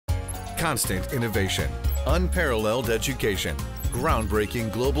constant innovation, unparalleled education,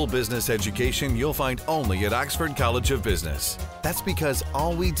 groundbreaking global business education you'll find only at Oxford College of Business. That's because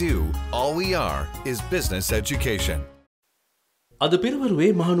all we do, all we are, is business education. අද පෙරවරුවේ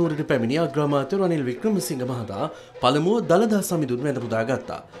මහනුවරට පැමිණි අග්‍රාමාත්‍ය රනිල් වික්‍රමසිංහ මහතා පළමුව දළදා සමිඳුන් වැඳ පුදා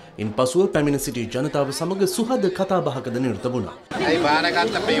ගත්තා. ඉන්පසුව පැමිණ සිටි ජනතාව සමග සුහද කතාබහකද නිරත වුණා. ඒ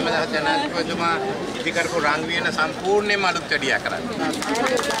වාරගත් ප්‍රේමදාස ජනාධිපතිතුමා ඉදි කරපු රංගවියන සම්පූර්ණයෙන්ම අලුත් වැඩියා කරා.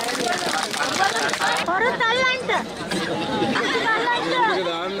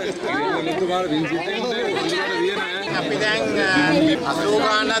 අපි දැන්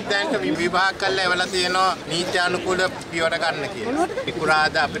අසෝගානක් දැන්ට විභාග කරලා එවලා තියෙනවා නීති අනුකූල පියවර ගන්න කියලා.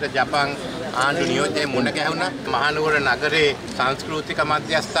 ඉකුරාද අපිට ජපන් ආණ්ඩු නියෝජනය මුණ ගැහුණා. මහනුවර නගරේ සංස්කෘතික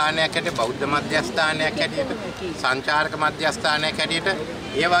මධ්‍යස්ථානයක් හැටියට බෞද්ධ මධ්‍යස්ථානයක් හැටියට සංචාරක මධ්‍යස්ථානයක් හැටියට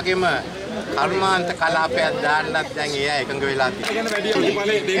ඒ වගේම කර්මාන්ත කලාපයක් දාන්නත් දැන් එයා එකඟ වෙලා තියෙනවා. වැඩි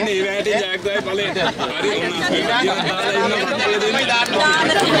ප්‍රතිඵල දෙන්නේ ඒ වැටේ ජයග්‍රහයි ඵලයට.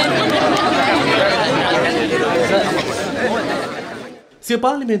 සිය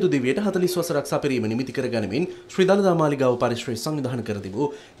පාර්ලිමේන්තු දිවියට 40 වසරක් සපිරීම නිමිති කර ගනිමින් ශ්‍රී දළදා මාලිගාව පරිශ්‍රය සංවිධානය කර තිබූ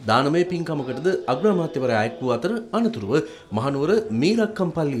දානමය පින්කමකටද අග්‍රාමාත්‍යවරයා එක් වූ අතර අනතුරුව මහනුවර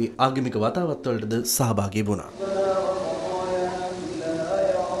මීරක්කම්පල්ලි ආගමික වතාවත් වලටද සහභාගී වුණා.